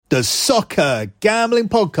The Soccer Gambling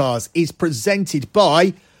Podcast is presented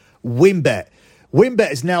by WynnBET.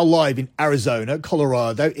 WynnBET is now live in Arizona,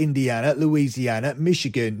 Colorado, Indiana, Louisiana,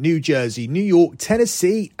 Michigan, New Jersey, New York,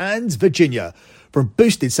 Tennessee, and Virginia. From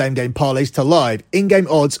boosted same-game parlays to live in-game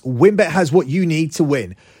odds, WynnBET has what you need to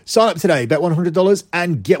win. Sign up today, bet $100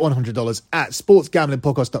 and get $100 at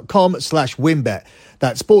sportsgamblingpodcast.com/WynnBET.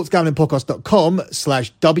 That's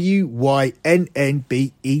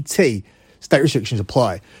sportsgamblingpodcast.com/WYNNBET. State restrictions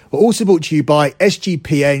apply. We're also brought to you by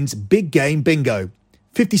SGPN's Big Game Bingo.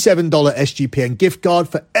 $57 SGPN gift card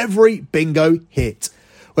for every bingo hit.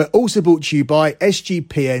 We're also brought to you by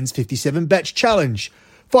SGPN's 57 Bets Challenge.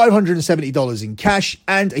 $570 in cash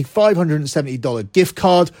and a $570 gift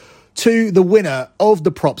card to the winner of the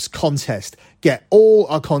props contest. Get all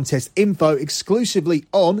our contest info exclusively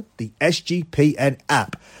on the SGPN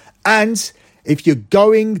app. And if you're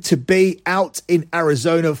going to be out in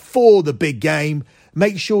Arizona for the big game,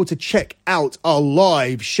 make sure to check out our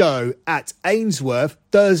live show at Ainsworth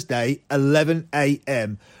Thursday, 11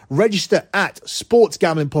 a.m. Register at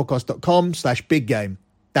sportsgamblingpodcast.com/biggame.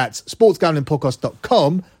 That's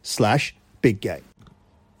sportsgamblingpodcast.com/biggame.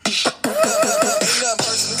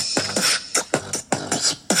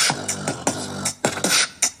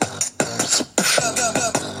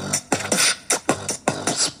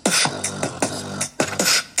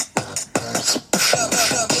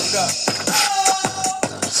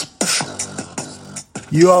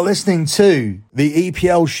 You are listening to the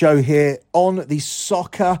EPL show here on the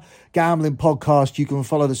Soccer Gambling Podcast. You can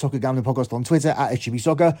follow the Soccer Gambling Podcast on Twitter at SGP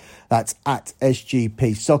Soccer. That's at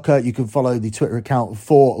SGP Soccer. You can follow the Twitter account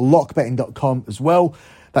for lockbetting.com as well.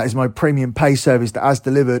 That is my premium pay service that has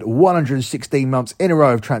delivered 116 months in a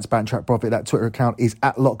row of transparent track profit. That Twitter account is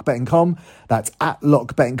at lockbetting.com. That's at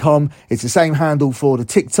lockbetting.com. It's the same handle for the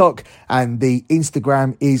TikTok, and the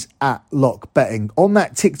Instagram is at lockbetting. On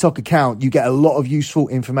that TikTok account, you get a lot of useful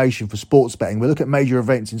information for sports betting. We look at major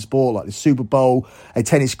events in sport like the Super Bowl, a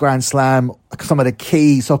tennis Grand Slam, some of the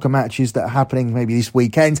key soccer matches that are happening maybe this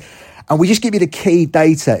weekend. And we just give you the key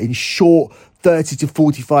data in short 30 to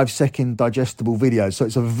 45 second digestible videos. So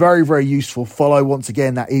it's a very, very useful follow. Once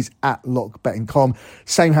again, that is at lockbetting.com.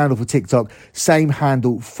 Same handle for TikTok, same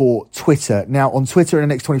handle for Twitter. Now, on Twitter in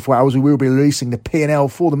the next 24 hours, we will be releasing the P&L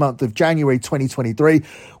for the month of January 2023,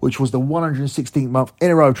 which was the 116th month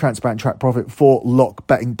in a row of transparent track profit for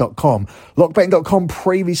lockbetting.com. Lockbetting.com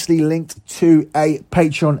previously linked to a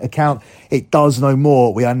Patreon account. It does no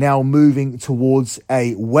more. We are now moving towards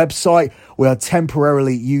a website. We are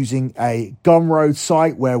temporarily using a Gumroad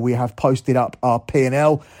site where we have posted up our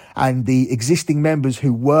P&L, and the existing members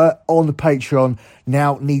who were on the Patreon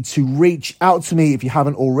now need to reach out to me if you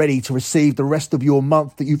haven't already to receive the rest of your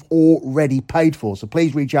month that you've already paid for. So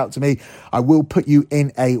please reach out to me. I will put you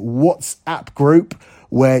in a WhatsApp group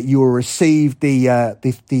where you will receive the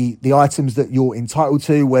items that you're entitled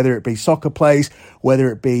to, whether it be soccer plays,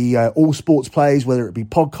 whether it be all sports plays, whether it be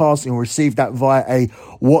podcasts. You'll receive that via a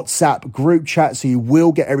WhatsApp group chat, so you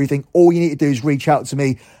will get everything. All you need to do is reach out to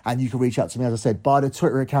me, and you can reach out to me, as I said, by the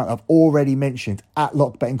Twitter account I've already mentioned, at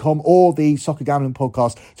lockbetting.com, or the Soccer Gambling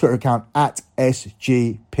Podcast Twitter account at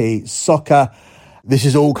SGP Soccer. This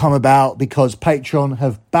has all come about because Patreon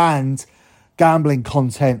have banned gambling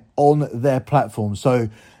content on their platform. So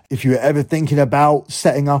if you were ever thinking about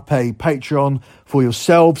setting up a Patreon for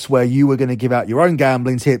yourselves where you were going to give out your own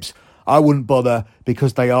gambling tips, I wouldn't bother,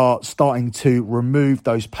 because they are starting to remove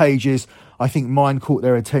those pages. I think mine caught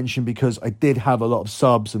their attention because I did have a lot of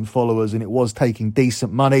subs and followers, and it was taking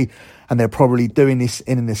decent money, and they're probably doing this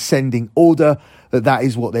in an ascending order. That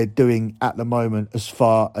is what they're doing at the moment, as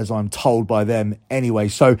far as I'm told by them anyway.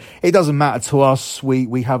 So it doesn't matter to us.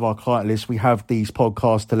 We have our client list. We have these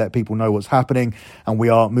podcasts to let people know what's happening, and we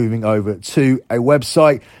are moving over to a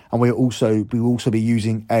website, and we will also be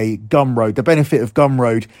using a Gumroad. The benefit of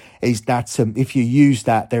Gumroad is that if you use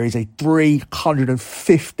that, there is a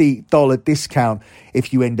 $350 discount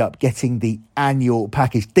if you end up getting the annual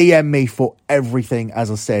package. DM me for everything,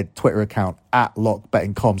 as I said, Twitter account at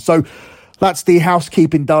lockbetting.com. So that's the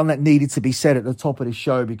housekeeping done that needed to be said at the top of the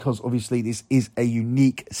show, because obviously this is a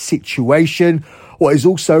unique situation. What is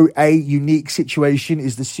also a unique situation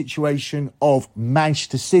is the situation of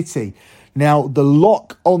Manchester City. Now, the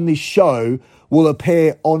lock on this show will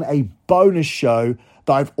appear on a bonus show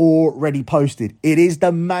that I've already posted. It is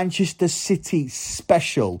the Manchester City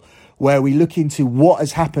special, where we look into what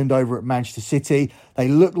has happened over at Manchester City. They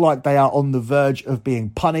look like they are on the verge of being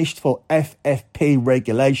punished for FFP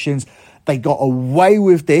regulations. They got away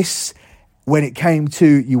with this when it came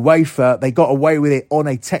to UEFA, they got away with it on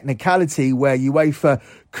a technicality where UEFA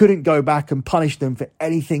couldn't go back and punish them for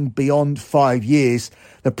anything beyond 5 years.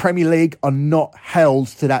 The Premier League are not held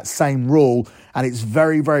to that same rule, and it's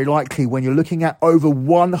very, very likely when you're looking at over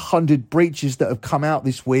 100 breaches that have come out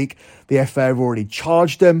this week, the FA have already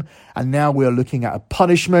charged them, and now we are looking at a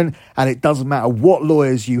punishment, and it doesn't matter what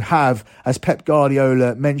lawyers you have, as Pep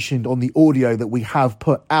Guardiola mentioned on the audio that we have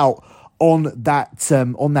put out on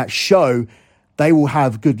that show. They will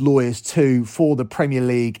have good lawyers too for the Premier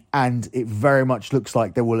League, and it very much looks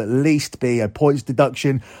like there will at least be a points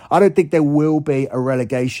deduction. I don't think there will be a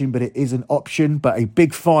relegation, but it is an option. But a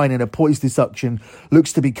big fine and a points deduction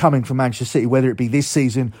looks to be coming from Manchester City, whether it be this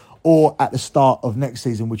season or at the start of next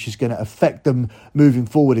season, which is going to affect them moving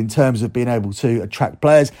forward in terms of being able to attract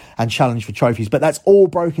players and challenge for trophies. But that's all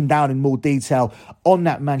broken down in more detail on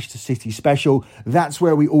that Manchester City special. That's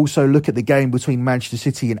where we also look at the game between Manchester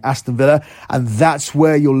City and Aston Villa, and that's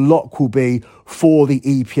where your lock will be for the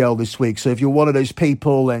EPL this week. So if you're one of those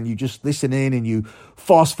people and you just listen in and you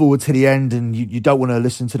fast forward to the end and you don't want to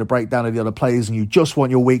listen to the breakdown of the other players and you just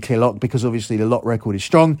want your weekly lock because obviously the lock record is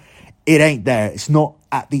strong, it ain't there. It's not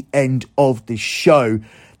at the end of this show.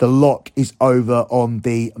 The lock is over on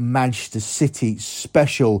the Manchester City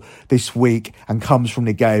special this week and comes from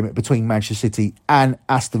the game between Manchester City and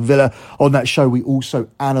Aston Villa. On that show, we also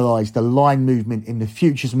analysed the line movement in the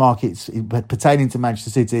futures markets pertaining to Manchester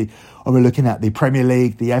City. And we're looking at the Premier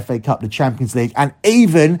League, the FA Cup, the Champions League, and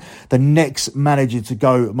even the next manager to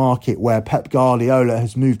go market, where Pep Guardiola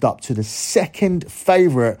has moved up to the second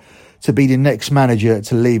favourite to be the next manager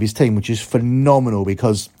to leave his team, which is phenomenal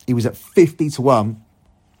because he was at 50-1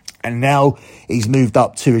 and now he's moved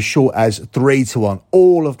up to as short as 3-1.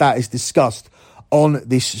 All of that is discussed on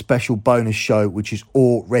this special bonus show, which is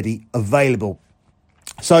already available.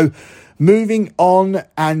 So moving on,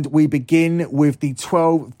 and we begin with the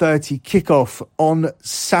 12:30 kickoff on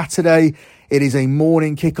Saturday. It is a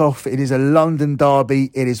morning kickoff. It is a London derby.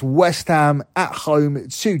 It is West Ham at home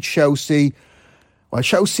to Chelsea. Well,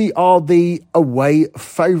 Chelsea are the away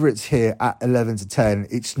favourites here at 11-10.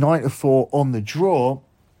 It's 9-4 on the draw,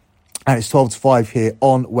 and it's 12-5 here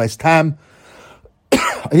on West Ham.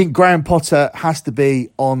 I think Graham Potter has to be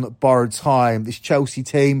on borrowed time. This Chelsea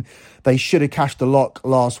team, they should have cashed the lock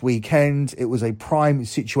last weekend. It was a prime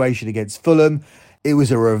situation against Fulham. It was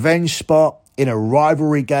a revenge spot in a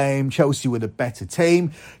rivalry game. Chelsea were the better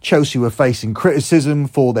team. Chelsea were facing criticism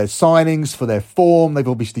for their signings, for their form. They've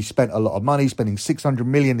obviously spent a lot of money, spending 600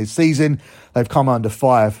 million this season. They've come under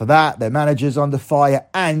fire for that. Their manager's under fire,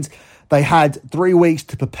 and they had 3 weeks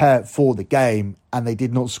to prepare for the game, and they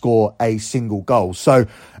did not score a single goal. So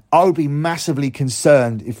I would be massively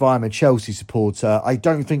concerned if I'm a Chelsea supporter. I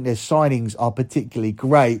don't think their signings are particularly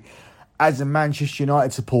great. As a Manchester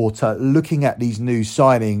United supporter, looking at these new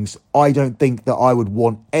signings, I don't think that I would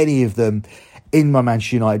want any of them in my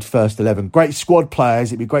Manchester United first 11. Great squad players.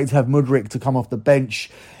 It'd be great to have Mudryk to come off the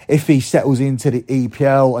bench if he settles into the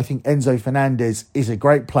EPL. I think Enzo Fernandez is a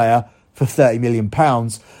great player for £30 million,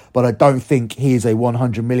 but I don't think he is a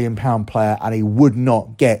 £100 million player, and he would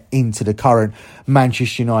not get into the current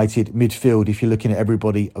Manchester United midfield if you're looking at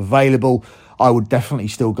everybody available. I would definitely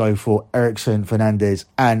still go for Eriksen, Fernandes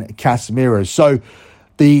and Casemiro. So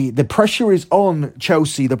the pressure is on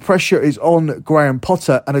Chelsea. The pressure is on Graham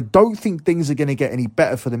Potter. And I don't think things are going to get any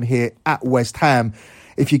better for them here at West Ham.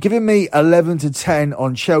 If you're giving me 11-10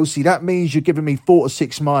 on Chelsea, that means you're giving me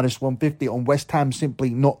 4-6 minus 150 on West Ham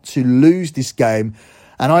simply not to lose this game.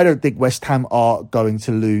 And I don't think West Ham are going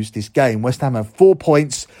to lose this game. West Ham have 4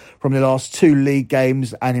 points from the last 2 league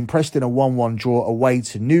games and impressed in a 1-1 draw away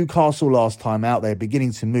to Newcastle last time out. They're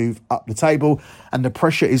beginning to move up the table, and the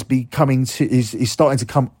pressure is starting to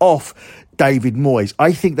come off David Moyes.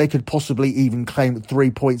 I think they could possibly even claim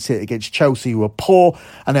 3 points here against Chelsea, who are poor,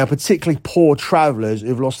 and they are particularly poor travellers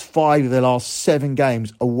who've lost 5 of their last 7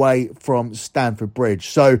 games away from Stamford Bridge.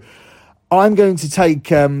 So I'm going to take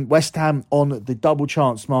West Ham on the double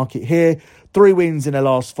chance market here. 3 wins in their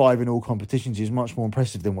last 5 in all competitions is much more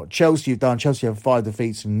impressive than what Chelsea have done. Chelsea have 5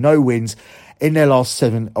 defeats and no wins in their last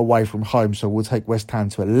 7 away from home. So we'll take West Ham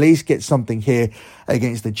to at least get something here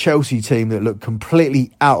against the Chelsea team that look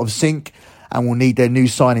completely out of sync and will need their new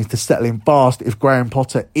signings to settle in fast if Graham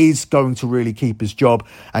Potter is going to really keep his job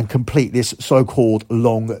and complete this so-called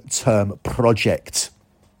long-term project.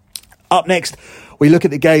 Up next, we look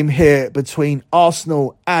at the game here between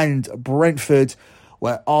Arsenal and Brentford,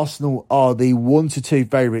 where Arsenal are the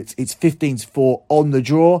 1-2 favourites. It's 15-4 on the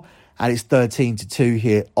draw, and it's 13-2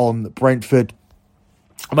 here on Brentford.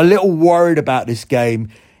 I'm a little worried about this game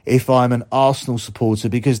if I'm an Arsenal supporter,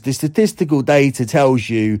 because the statistical data tells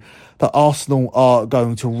you that Arsenal are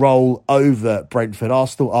going to roll over Brentford.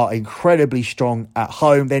 Arsenal are incredibly strong at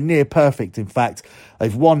home. They're near perfect, in fact.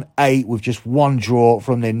 They've won 8 with just 1 draw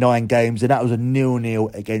from their 9 games, and that was a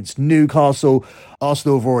 0-0 against Newcastle.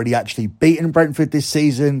 Arsenal have already actually beaten Brentford this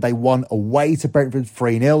season. They won away to Brentford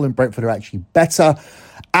 3-0, and Brentford are actually better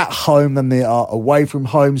at home than they are away from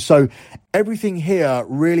home. So everything here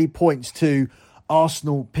really points to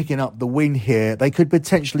Arsenal picking up the win here. They could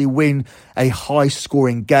potentially win a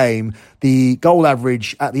high-scoring game. The goal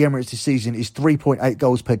average at the Emirates this season is 3.8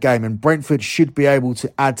 goals per game, and Brentford should be able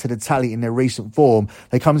to add to the tally in their recent form.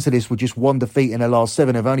 They come to this with just 1 defeat in their last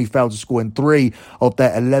 7. They've only failed to score in 3 of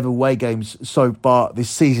their 11 away games so far this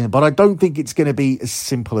season. But I don't think it's going to be as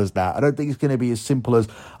simple as that. I don't think it's going to be as simple as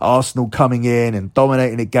Arsenal coming in and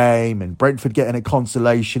dominating a game and Brentford getting a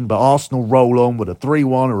consolation, but Arsenal roll on with a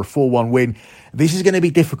 3-1 or a 4-1 win. This is going to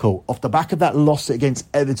be difficult. Off the back of that loss against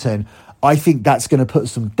Everton, I think that's going to put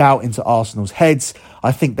some doubt into Arsenal's heads.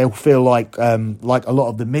 I think they'll feel like a lot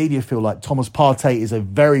of the media feel like Thomas Partey is a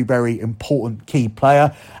very, very important key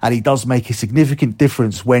player, and he does make a significant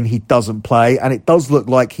difference when he doesn't play. And it does look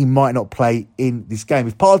like he might not play in this game.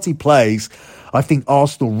 If Partey plays, I think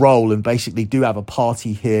Arsenal roll and basically do have a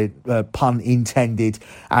party here, pun intended,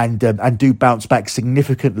 and do bounce back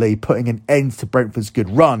significantly, putting an end to Brentford's good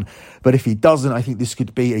run. But if he doesn't, I think this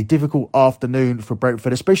could be a difficult afternoon for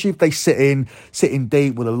Brentford, especially if they sit in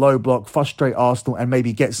deep with a low block, frustrate Arsenal and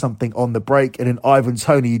maybe get something on the break. And in Ivan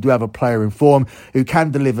Toney, you do have a player in form who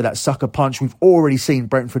can deliver that sucker punch. We've already seen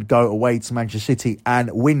Brentford go away to Manchester City and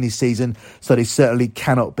win this season, so they certainly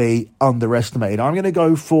cannot be underestimated. I'm going to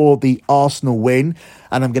go for the Arsenal win,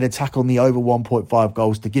 and I'm going to tack on the over 1.5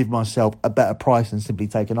 goals to give myself a better price than simply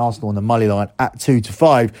taking Arsenal on the money line at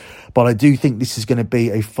 2-5. But I do think this is going to be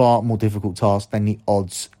a far more difficult task than the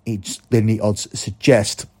odds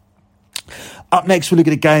suggest. Up next, we look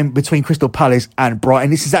at a game between Crystal Palace and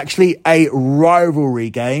Brighton. This is actually a rivalry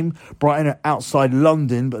game. Brighton are outside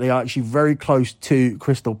London, but they are actually very close to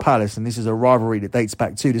Crystal Palace. And this is a rivalry that dates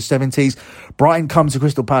back to the 70s. Brighton come to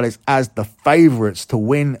Crystal Palace as the favourites to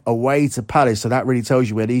win away to Palace. So that really tells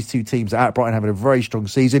you where these two teams are at. Brighton having a very strong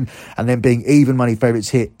season, and then being even money favourites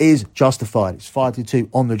here is justified. It's 5-2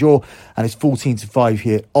 on the draw, and it's 14-5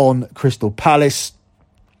 here on Crystal Palace.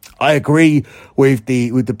 I agree with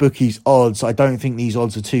the bookies' odds. I don't think these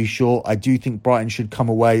odds are too short. I do think Brighton should come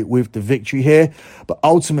away with the victory here. But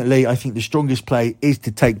ultimately, I think the strongest play is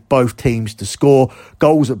to take both teams to score.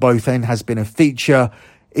 Goals at both ends has been a feature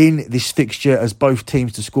in this fixture, as both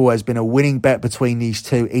teams to score has been a winning bet between these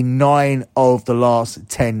two in 9 of the last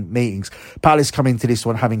 10 meetings. Palace come into this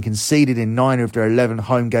one having conceded in 9 of their 11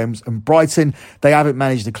 home games, and Brighton, they haven't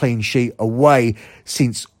managed a clean sheet away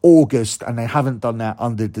since August, and they haven't done that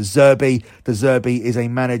under De Zerbi. De Zerbi is a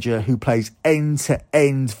manager who plays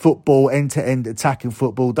end-to-end football, end-to-end attacking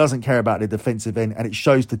football, doesn't care about the defensive end, and it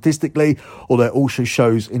shows statistically, although it also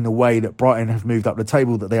shows in the way that Brighton have moved up the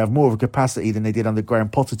table that they have more of a capacity than they did under Graham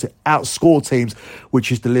Potter to outscore teams, which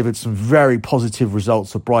has delivered some very positive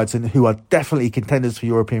results for Brighton, who are definitely contenders for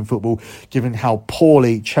European football, given how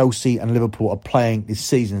poorly Chelsea and Liverpool are playing this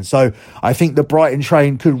season. So I think the Brighton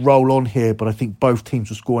train could roll on here, but I think both teams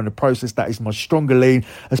will score in the process. That is my stronger lean,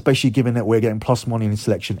 especially given that we're getting plus money in the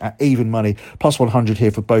selection at even money, plus 100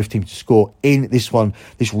 here for both teams to score in this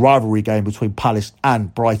rivalry game between Palace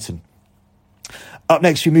and Brighton. Up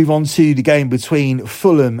next, we move on to the game between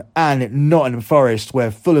Fulham and Nottingham Forest, where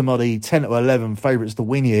Fulham are the 10-11 favourites to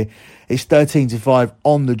win here. It's 13-5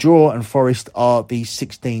 on the draw, and Forest are the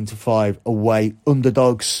 16-5 away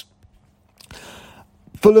underdogs.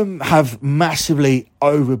 Fulham have massively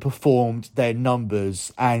overperformed their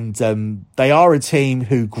numbers, and they are a team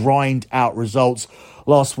who grind out results.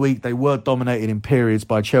 Last week, they were dominated in periods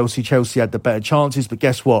by Chelsea. Chelsea had the better chances, but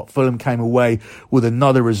guess what? Fulham came away with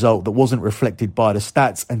another result that wasn't reflected by the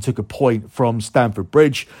stats and took a point from Stamford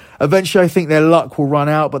Bridge. Eventually, I think their luck will run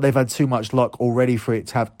out, but they've had too much luck already for it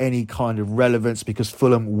to have any kind of relevance, because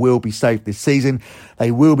Fulham will be safe this season. They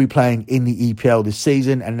will be playing in the EPL this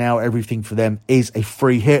season, and now everything for them is a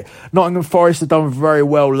free hit. Nottingham Forest have done very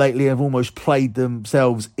well lately, have almost played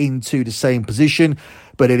themselves into the same position,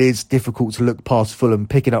 but it is difficult to look past Fulham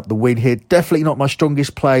picking up the win here. Definitely not my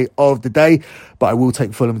strongest play of the day, but I will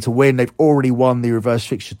take Fulham to win. They've already won the reverse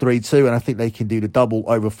fixture 3-2, and I think they can do the double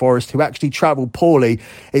over Forest, who actually travel poorly.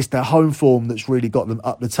 It's their home form that's really got them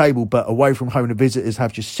up the table, but away from home, the visitors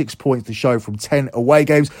have just 6 points to show from 10 away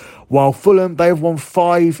games, while Fulham, they have won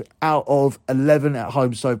 5 out of 11 at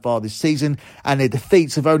home so far this season, and their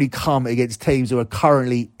defeats have only come against teams who are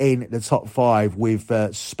currently in the top 5,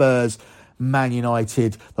 with Spurs, Man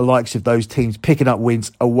United, the likes of those teams picking up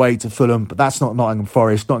wins away to Fulham, but that's not Nottingham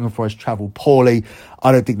Forest. Nottingham Forest travel poorly.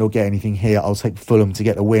 I don't think they'll get anything here. I'll take Fulham to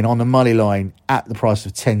get the win on the money line at the price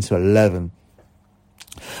of 10 to 11.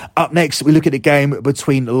 Up next, we look at the game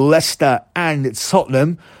between Leicester and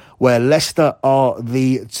Tottenham, where Leicester are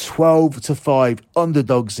the 12-5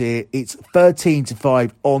 underdogs here. It's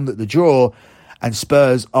 13-5 on the draw, and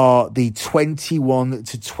Spurs are the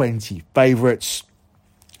 21-20 favourites.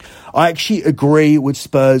 I actually agree with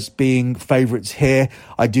Spurs being favourites here.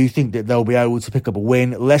 I do think that they'll be able to pick up a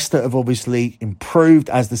win. Leicester have obviously improved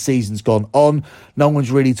as the season's gone on. No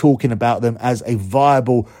one's really talking about them as a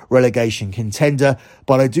viable relegation contender,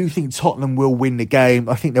 but I do think Tottenham will win the game.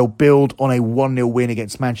 I think they'll build on a 1-0 win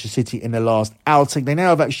against Manchester City in their last outing. They now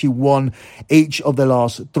have actually won each of their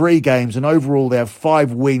last 3 games, and overall they have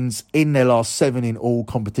 5 wins in their last 7 in all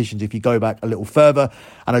competitions if you go back a little further.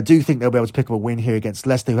 And I do think they'll be able to pick up a win here against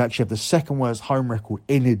Leicester, who actually have the second worst home record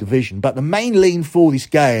in the division. But the main lean for this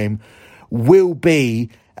game will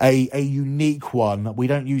be a unique one. We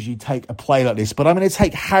don't usually take a play like this, but I'm going to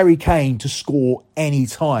take Harry Kane to score any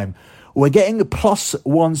time. We're getting a plus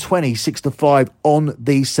 120, 6-5 on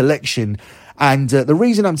the selection. And the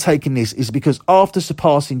reason I'm taking this is because after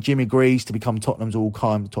surpassing Jimmy Greaves to become Tottenham's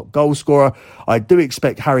all-time top goal scorer, I do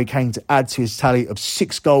expect Harry Kane to add to his tally of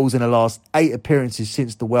 6 goals in the last 8 appearances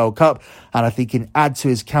since the World Cup. And I think he can add to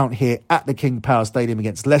his count here at the King Power Stadium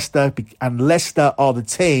against Leicester. And Leicester are the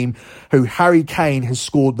team who Harry Kane has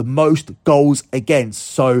scored the most goals against.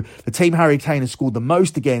 So the team Harry Kane has scored the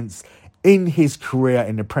most against in his career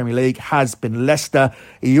in the Premier League has been Leicester.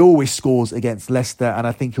 He always scores against Leicester, and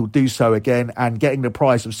I think he'll do so again. And getting the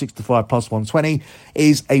price of 6-5 plus 120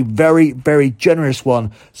 is a very, very generous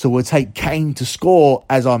one. So we'll take Kane to score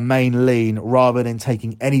as our main lean rather than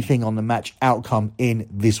taking anything on the match outcome in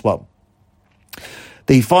this one.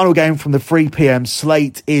 The final game from the 3 p.m.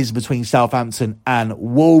 slate is between Southampton and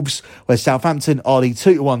Wolves, where Southampton are the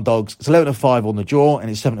 2-1 dogs. It's 11-5 on the draw, and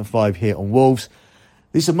it's 7-5 here on Wolves.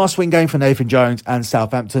 This is a must-win game for Nathan Jones and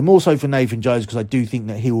Southampton, more so for Nathan Jones because I do think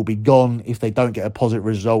that he will be gone if they don't get a positive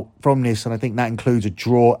result from this, and I think that includes a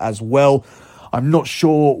draw as well. I'm not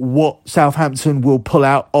sure what Southampton will pull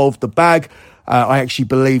out of the bag. I actually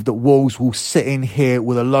believe that Wolves will sit in here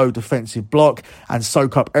with a low defensive block and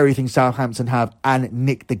soak up everything Southampton have and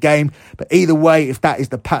nick the game. But either way, if that is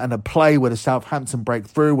the pattern of play where the Southampton break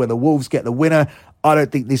through, where the Wolves get the winner, I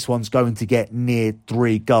don't think this one's going to get near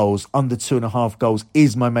 3 goals. Under 2.5 goals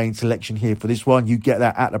is my main selection here for this one. You get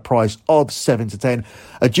that at the price of 7 to 10.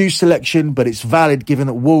 A juice selection, but it's valid given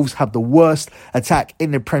that Wolves have the worst attack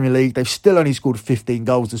in the Premier League. They've still only scored 15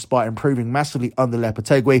 goals despite improving massively under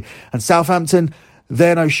Lopetegui. And Southampton,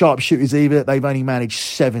 they're no sharpshooters either. They've only managed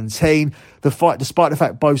 17. Despite the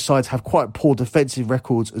fact both sides have quite poor defensive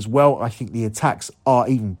records as well, I think the attacks are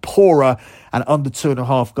even poorer, and under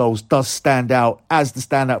 2.5 goals does stand out as the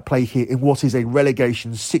standout play here in what is a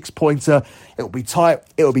relegation 6-pointer. It'll be tight,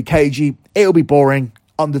 it'll be cagey, it'll be boring.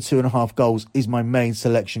 Under 2.5 goals is my main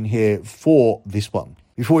selection here for this one.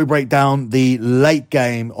 Before we break down the late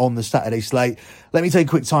game on the Saturday slate, let me take a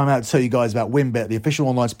quick time out to tell you guys about WynnBET, the official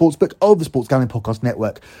online sportsbook of the Sports Gambling Podcast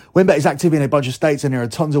Network. WynnBET is active in a bunch of states, and there are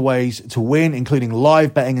tons of ways to win, including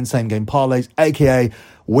live betting and same-game parlays, aka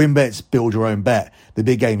WynnBET's Build Your Own Bet. The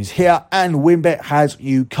big game is here, and WynnBET has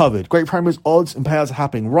you covered. Great promos, odds, and payouts are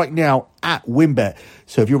happening right now at WynnBET.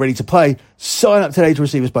 So if you're ready to play, sign up today to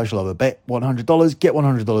receive a special offer. Bet $100, get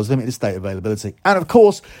 $100, limited state availability. And of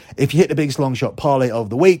course, if you hit the biggest long shot parlay of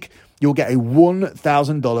the week, you'll get a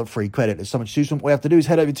 $1,000 free credit. There's so much to choose from. All you have to do is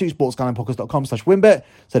head over to sportsgamblingpodcast.com/WynnBET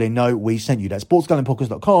so they know we sent you. That's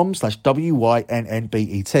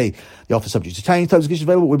sportsgamblingpodcast.com/WYNNBET. The offer subject to change. Terms and conditions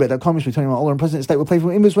available at WynnBET.com. If you're turning on all and President State will play from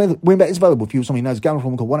Invis, where WynnBET is available. If you somebody knows gambling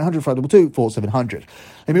from, call 1-800-522-4700.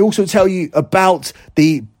 Let me also tell you about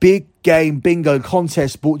the big game bingo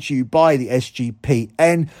contest brought to you by the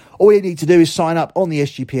SGPN. All you need to do is sign up on the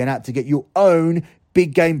SGPN app to get your own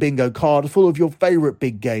big game bingo card full of your favorite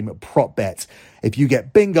big game prop bets. If you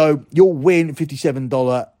get bingo, you'll win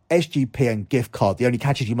 $57 SGPN gift card. The only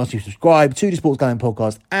catch is you must be subscribed to the Sports Gambling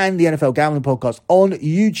Podcast and the NFL Gambling Podcast on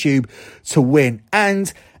YouTube to win.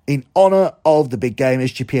 And in honor of the big game,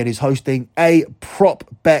 SGPN is hosting a prop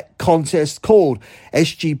bet contest called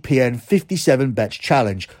SGPN 57 Bets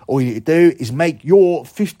Challenge. All you need to do is make your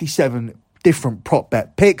 57 different prop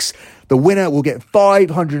bet picks. The winner will get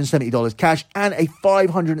 $570 cash and a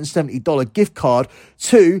 $570 gift card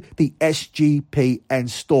to the SGPN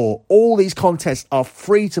store. All these contests are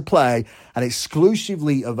free to play and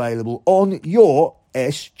exclusively available on your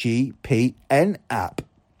SGPN app.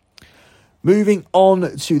 Moving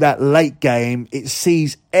on to that late game, it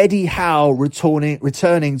sees Eddie Howe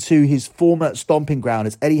returning to his former stomping ground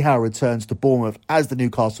as Eddie Howe returns to Bournemouth as the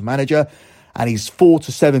Newcastle manager, and he's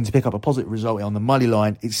 4-7 to pick up a positive result on the money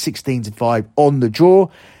line. It's 16-5 on the draw,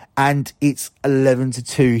 and it's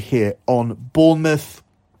 11-2 here on Bournemouth.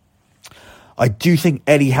 I do think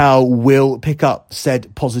Eddie Howe will pick up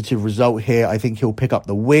said positive result here. I think he'll pick up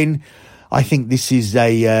the win. I think this is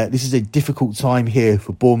a difficult time here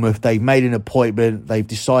for Bournemouth. They've made an appointment. They've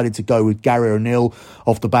decided to go with Gary O'Neill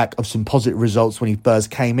off the back of some positive results when he first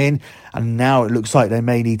came in. And now it looks like they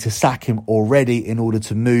may need to sack him already in order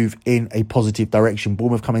to move in a positive direction.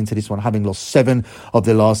 Bournemouth come into this one having lost 7 of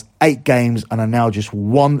their last 8 games and are now just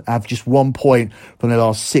 1 point from their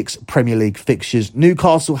last 6 Premier League fixtures.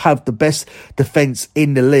 Newcastle have the best defence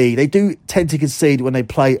in the league. They do tend to concede when they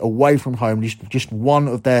play away from home. Just one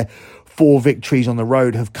of their 4 victories on the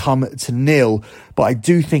road have come to nil. But I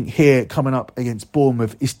do think here, coming up against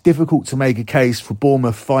Bournemouth, it's difficult to make a case for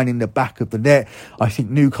Bournemouth finding the back of the net. I think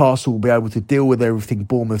Newcastle will be able to deal with everything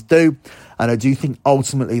Bournemouth do. And I do think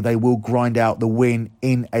ultimately they will grind out the win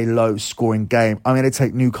in a low-scoring game. I'm going to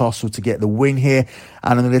take Newcastle to get the win here.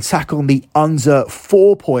 And I'm going to tackle the under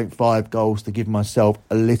 4.5 goals to give myself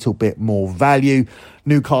a little bit more value.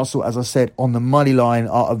 Newcastle, as I said, on the money line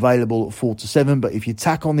are available at 4-7. But if you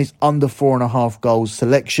tack on this under 4.5 goals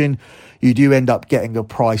selection, you do end up getting a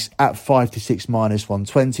price at 5-6 minus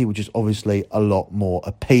 120, which is obviously a lot more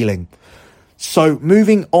appealing. So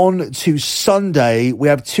moving on to Sunday, we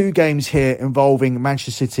have 2 games here involving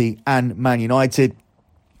Manchester City and Man United.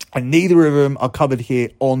 And neither of them are covered here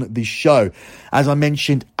on the show. As I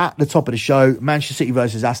mentioned at the top of the show, Manchester City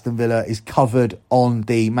versus Aston Villa is covered on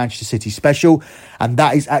the Manchester City special. And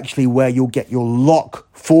that is actually where you'll get your lock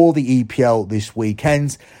for the EPL this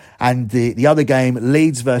weekend. And the other game,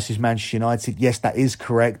 Leeds versus Manchester United, yes, that is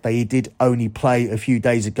correct. They did only play a few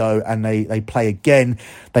days ago and they play again.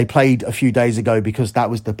 They played a few days ago because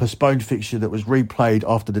that was the postponed fixture that was replayed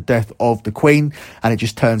after the death of the Queen. And it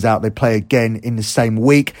just turns out they play again in the same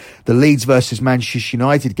week. The Leeds versus Manchester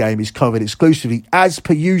United game is covered exclusively, as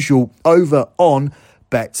per usual, over on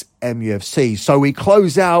BetMUFC. So we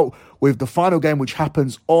close out with the final game, which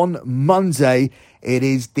happens on Monday. It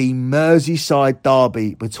is the Merseyside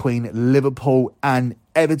derby between Liverpool and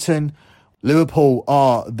Everton. Liverpool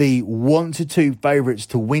are the 1-2 favourites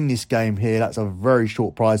to win this game here. That's a very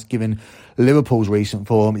short price given Liverpool's recent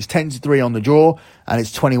form. It's 10-3 on the draw and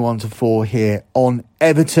it's 21-4 here on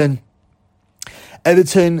Everton.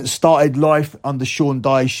 Everton started life under Sean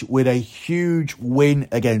Dyche with a huge win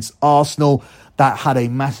against Arsenal. That had a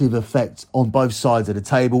massive effect on both sides of the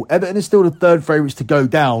table. Everton is still the 3rd favourites to go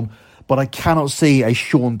down, but I cannot see a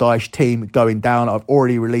Sean Dyche team going down. I've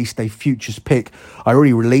already released a futures pick. I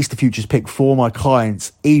already released the futures pick for my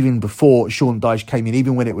clients even before Sean Dyche came in,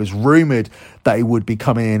 even when it was rumoured that he would be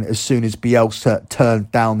coming in as soon as Bielsa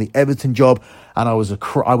turned down the Everton job. And I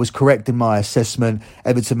was correct in my assessment.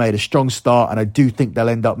 Everton made a strong start, and I do think they'll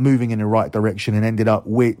end up moving in the right direction and ended up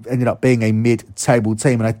being a mid-table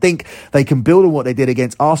team. And I think they can build on what they did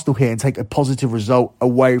against Arsenal here and take a positive result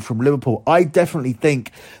away from Liverpool. I definitely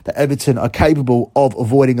think that Everton are capable of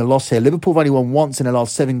avoiding a loss here. Liverpool have only won once in the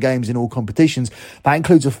last 7 games in all competitions. That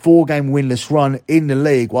includes a 4-game winless run in the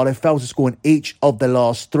league, while they failed to score in each of their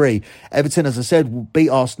last 3. Everton, as I said, beat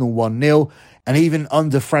Arsenal 1-0. And even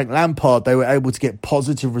under Frank Lampard, they were able to get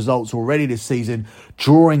positive results already this season,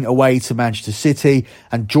 drawing away to Manchester City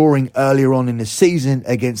and drawing earlier on in the season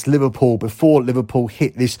against Liverpool before Liverpool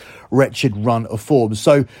hit this wretched run of form.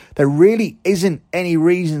 So there really isn't any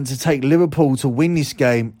reason to take Liverpool to win this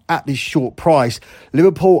game at this short price.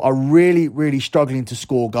 Liverpool are really, really struggling to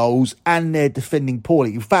score goals and they're defending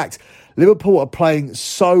poorly. In fact, Liverpool are playing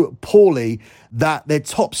so poorly that their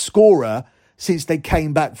top scorer since they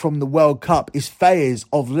came back from the World Cup is Fayez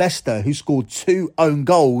of Leicester, who scored 2 own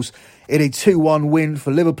goals in a 2-1 win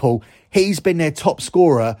for Liverpool. He's been their top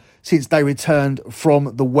scorer since they returned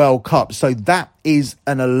from the World Cup. So that is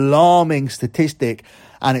an alarming statistic,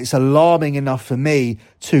 and it's alarming enough for me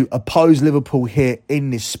to oppose Liverpool here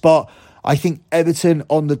in this spot. I think Everton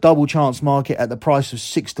on the double chance market at the price of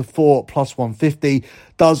 6-4 plus 150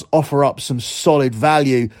 does offer up some solid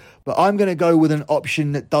value. But I'm going to go with an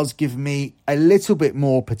option that does give me a little bit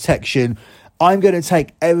more protection. I'm going to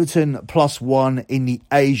take Everton +1 in the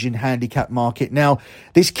Asian handicap market. Now,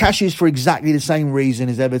 this cashes for exactly the same reason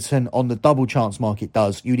as Everton on the double chance market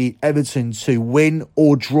does. You need Everton to win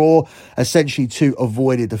or draw, essentially to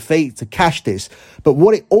avoid a defeat to cash this. But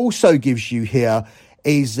what it also gives you here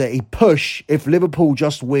is a push if Liverpool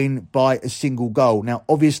just win by a single goal. Now,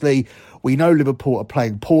 obviously, We know Liverpool are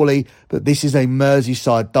playing poorly, but this is a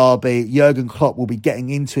Merseyside derby. Jurgen Klopp will be getting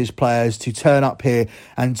into his players to turn up here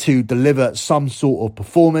and to deliver some sort of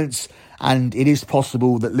performance. And it is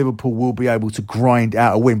possible that Liverpool will be able to grind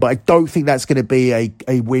out a win. But I don't think that's going to be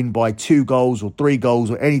a win by 2 goals or 3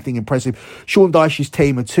 goals or anything impressive. Sean Dyche's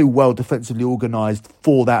team are too well defensively organised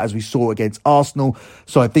for that, as we saw against Arsenal.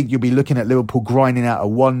 So I think you'll be looking at Liverpool grinding out a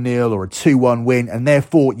 1-0 or a 2-1 win. And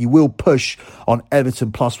therefore, you will push on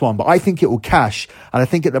Everton +1. But I think it will cash. And I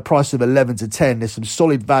think at the price of 11 to 10, there's some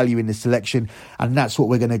solid value in this selection. And that's what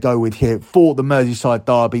we're going to go with here for the Merseyside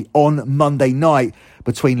derby on Monday night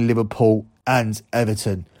between Liverpool and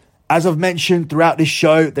Everton. As I've mentioned throughout this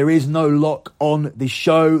show, there is no lock on this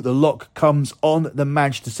show. The lock comes on the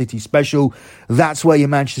Manchester City special. That's where your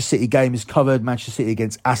Manchester City game is covered. Manchester City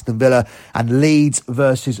against Aston Villa, and Leeds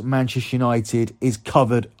versus Manchester United is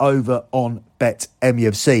covered over on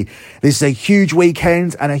BetMUFC. This is a huge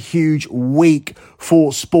weekend and a huge week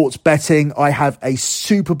for sports betting. I have a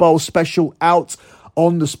Super Bowl special out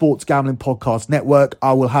on the Sports Gambling Podcast Network.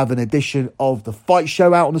 I will have an edition of the Fight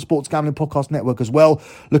Show out on the Sports Gambling Podcast Network as well,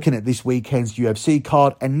 looking at this weekend's UFC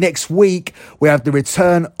card. And next week, we have the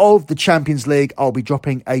return of the Champions League. I'll be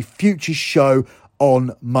dropping a future show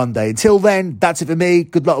on Monday. Until then, that's it for me.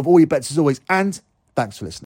 Good luck with all your bets as always, and thanks for listening.